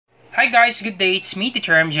Hi guys, good day, it's me,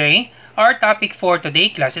 Teacher MJ. Our topic for today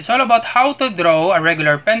class is all about how to draw a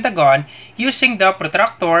regular pentagon using the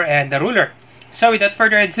protractor and the ruler. So without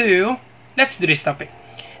further ado, let's do this topic.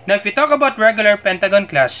 Now if we talk about regular pentagon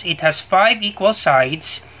class, it has 5 equal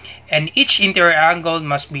sides and each interior angle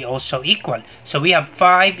must be also equal. So we have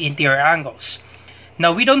 5 interior angles.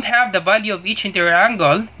 Now we don't have the value of each interior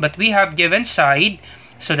angle, but we have given side.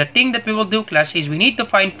 So the thing that we will do, class, is we need to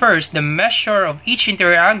find first the measure of each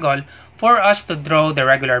interior angle for us to draw the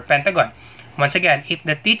regular pentagon. Once again, if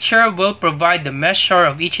the teacher will provide the measure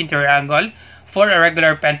of each interior angle for a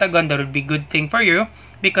regular pentagon, that would be a good thing for you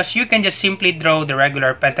because you can just simply draw the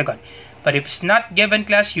regular pentagon. But if it's not given,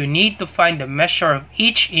 class, you need to find the measure of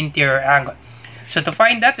each interior angle. So to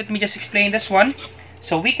find that, let me just explain this one.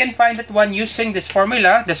 So we can find that one using this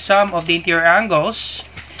formula, the sum of the interior angles.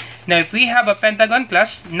 Now, if we have a pentagon,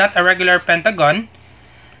 class, not a regular pentagon.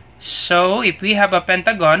 So, if we have a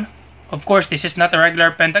pentagon, of course, this is not a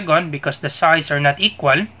regular pentagon because the sides are not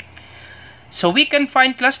equal. So, we can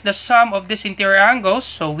find, class, the sum of these interior angles.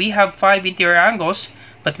 So, we have 5 interior angles,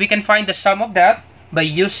 but we can find the sum of that by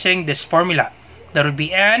using this formula. That would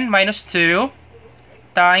be n minus 2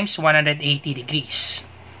 times 180 degrees.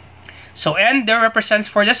 So, n there represents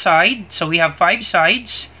for the side. So, we have 5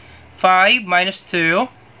 sides. 5 minus 2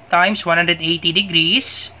 times 180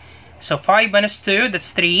 degrees. So 5 minus 2, that's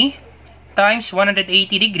 3 times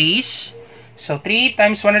 180 degrees. So 3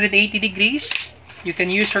 times 180 degrees. You can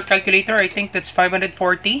use your calculator. I think that's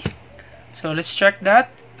 540. So let's check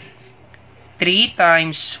that. 3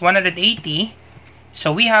 times 180.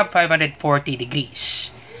 So we have 540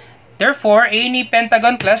 degrees. Therefore, any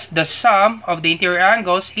pentagon, class, the sum of the interior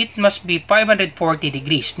angles, it must be 540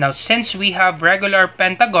 degrees. Now, since we have regular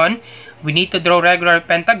pentagon, we need to draw regular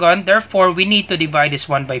pentagon. Therefore, we need to divide this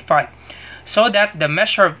 1 by 5. So that the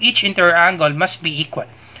measure of each interior angle must be equal.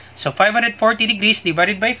 So, 540 degrees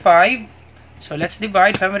divided by 5. So, let's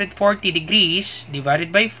divide 540 degrees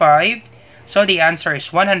divided by 5. So, the answer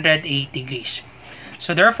is 108 degrees.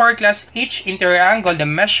 So, therefore, class, each interior angle, the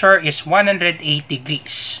measure is 108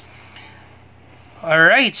 degrees.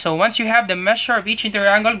 Alright, so once you have the measure of each interior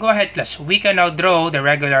angle, go ahead, class. We can now draw the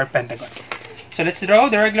regular pentagon. So let's draw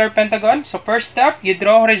the regular pentagon. So first step, you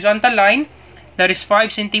draw horizontal line. That is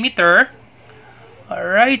 5 centimeter.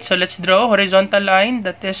 Alright, so let's draw horizontal line.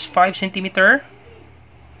 That is 5 centimeter.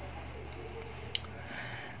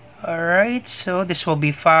 Alright, so this will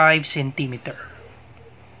be 5 centimeter.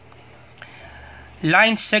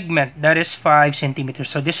 Line segment, that is 5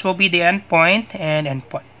 centimeters. So this will be the end point and end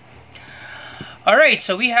point. Alright,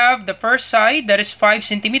 so we have the first side, that is 5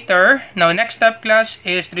 centimeter. Now, next step, class,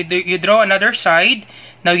 is you draw another side.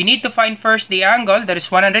 Now, you need to find first the angle, that is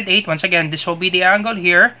 108. Once again, this will be the angle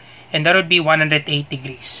here, and that would be 108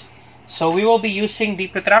 degrees. So, we will be using the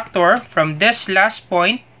protractor from this last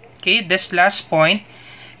point. Okay, this last point.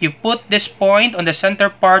 You put this point on the center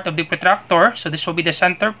part of the protractor. So, this will be the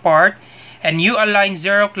center part. And you align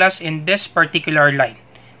 0, class, in this particular line.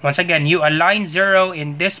 Once again, you align 0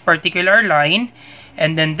 in this particular line,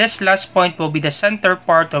 and then this last point will be the center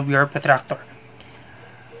part of your protractor.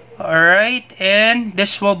 Alright, and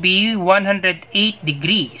this will be 108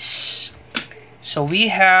 degrees. So we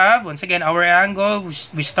have, once again, our angle,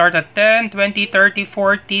 we start at 10, 20, 30,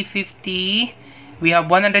 40, 50. We have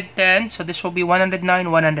 110, so this will be 109,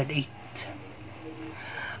 108.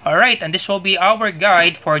 Alright, and this will be our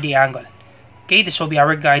guide for the angle. Okay, this will be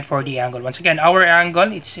our guide for the angle. Once again, our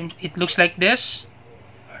angle, it looks like this.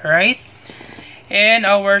 Alright. And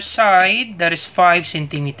our side, that is 5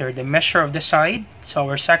 centimeter. The measure of the side. So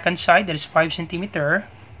our second side, that is 5 centimeter.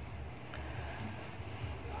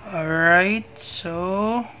 Alright,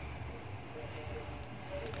 so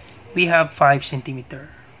we have 5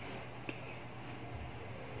 centimeter.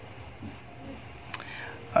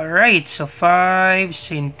 Alright, so 5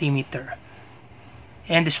 centimeter.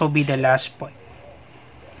 And this will be the last point.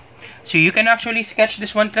 So you can actually sketch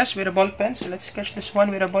this one, class, with a ball pen. So let's sketch this one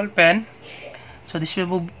with a ball pen. So this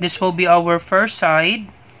will be our first side.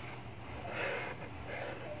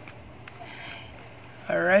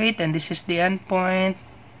 Alright, and this is the end point,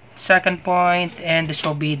 second point, and this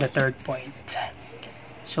will be the third point.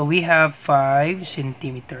 So we have 5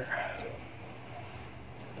 centimeter.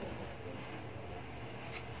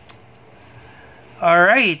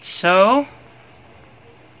 Alright, so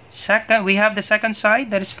we have the second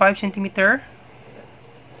side, that is 5 centimeter.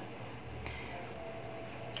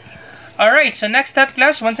 Alright, so next step,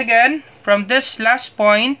 class, once again, from this last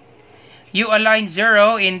point, you align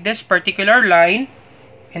 0 in this particular line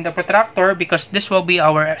in the protractor because this will be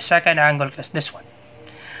our second angle, class, this one.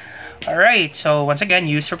 Alright, so once again,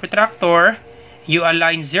 use your protractor you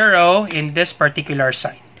align 0 in this particular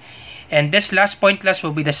side. And this last point, class,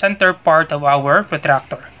 will be the center part of our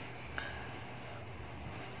protractor.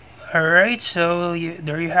 Alright, so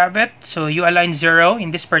there you have it. So you align 0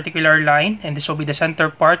 in this particular line, and this will be the center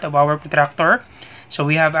part of our protractor. So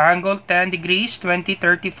we have angle 10 degrees, 20,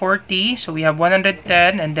 30, 40. So we have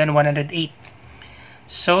 110 and then 108.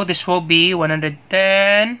 So this will be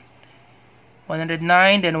 110,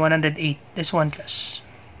 109, then 108. This one, class.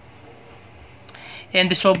 And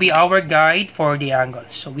this will be our guide for the angle.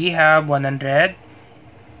 So we have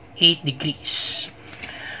 108 degrees.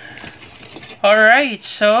 Alright,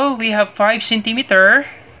 so we have 5 centimeter.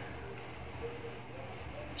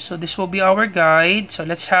 So this will be our guide. So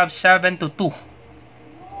let's have 7 to 2.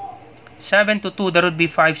 7 to 2, that would be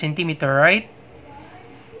 5 centimeter, right?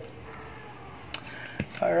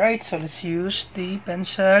 Alright, so let's use the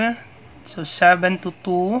pencil. So 7 to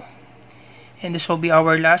 2. And this will be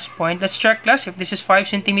our last point. Let's check, class, if this is 5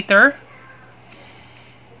 centimeter.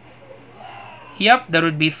 Yep, that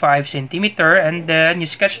would be 5 centimeter. And then you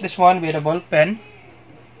sketch this one with a ball pen.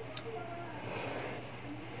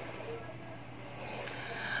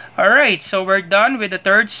 Alright, so we're done with the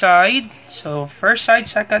third side. So first side,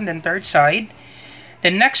 second, and third side.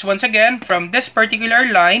 The next, once again, from this particular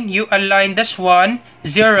line, you align this one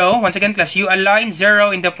 0. Once again, class, you align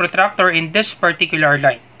 0 in the protractor in this particular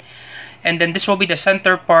line. And then this will be the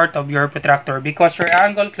center part of your protractor, because your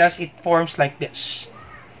angle, class, it forms like this.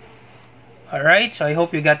 Alright, so I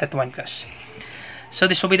hope you got that one, class. So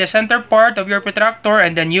this will be the center part of your protractor,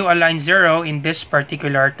 and then you align 0 in this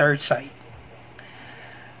particular third side.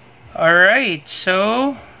 Alright,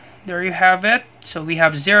 so there you have it. So we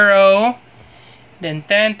have 0, then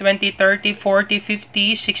 10, 20, 30, 40,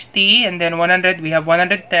 50, 60, and then 100. We have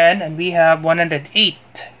 110, and we have 108.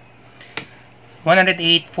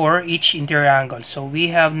 108 for each interior angle. So we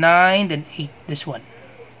have 9, then 8, this one.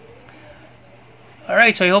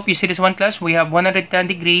 Alright, so I hope you see this one, class. We have 110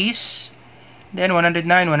 degrees, then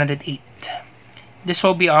 109, 108. This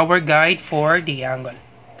will be our guide for the angle.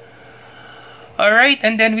 Alright,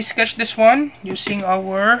 and then we sketch this one using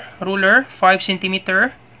our ruler, 5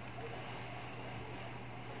 centimeter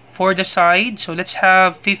for the side. So let's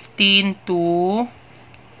have 15 to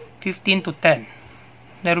 10.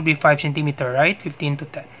 That will be 5 centimeter, right? 15 to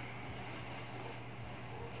 10.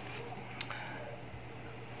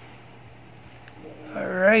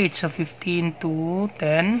 Alright, so 15 to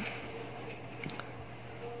 10.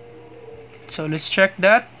 So let's check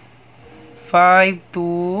that. 5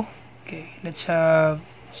 to... Okay, let's have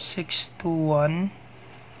 6 to 1.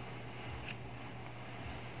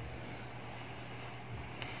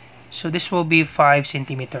 So this will be 5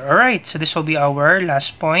 centimeter. Alright, so this will be our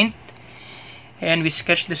last point. And we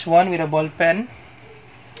sketch this one with a ball pen.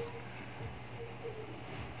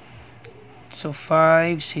 So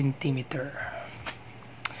 5 centimeter.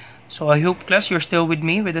 So I hope, class, you're still with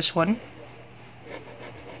me with this one.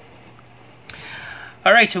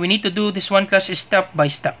 Alright, so we need to do this one, class, step by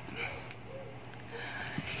step.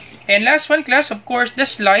 And last one, class, of course,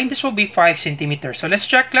 this line, this will be 5 centimeters. So let's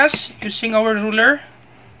check, class, using our ruler.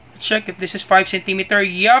 Let's check if this is 5 centimeter.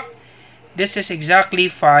 Yup, this is exactly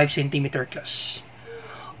 5 centimeter, class.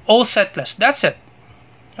 All set, class. That's it.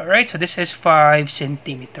 Alright, so this is 5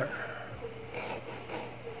 centimeter.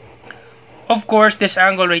 Of course, this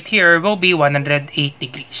angle right here will be 108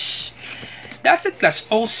 degrees. That's it, class.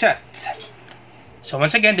 All set. So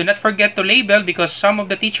once again, do not forget to label, because some of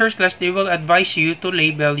the teachers, class, they will advise you to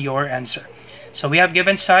label your answer. So we have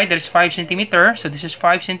given side, that is 5 centimeter. So this is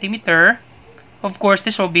 5 centimeter. Of course,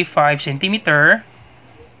 this will be 5 centimeter.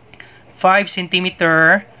 5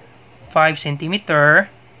 centimeter. 5 centimeter.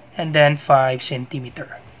 And then 5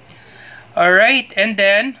 centimeter. Alright, and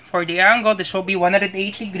then for the angle, this will be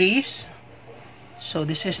 108 degrees. So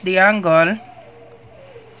this is the angle.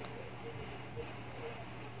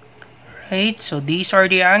 Right, so these are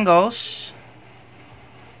the angles.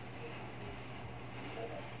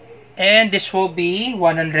 And this will be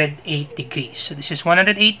 108 degrees. So this is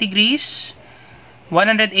 108 degrees,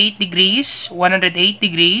 108 degrees, 108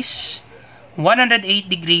 degrees, 108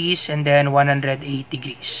 degrees, and then 108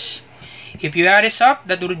 degrees. If you add this up,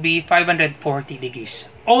 that would be 540 degrees.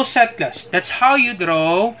 All set, class. That's how you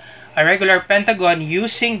draw a regular pentagon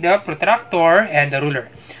using the protractor and the ruler.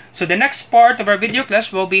 So the next part of our video,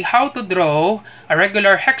 class, will be how to draw a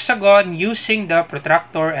regular hexagon using the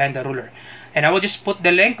protractor and the ruler. And I will just put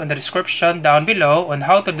the link on the description down below on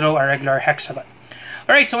how to draw a regular hexagon.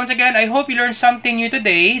 Alright, so once again, I hope you learned something new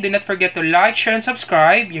today. Do not forget to like, share, and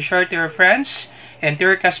subscribe. You share to your friends and to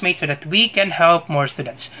your classmates so that we can help more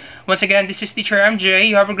students. Once again, this is Teacher MJ.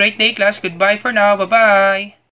 You have a great day, class. Goodbye for now. Bye-bye.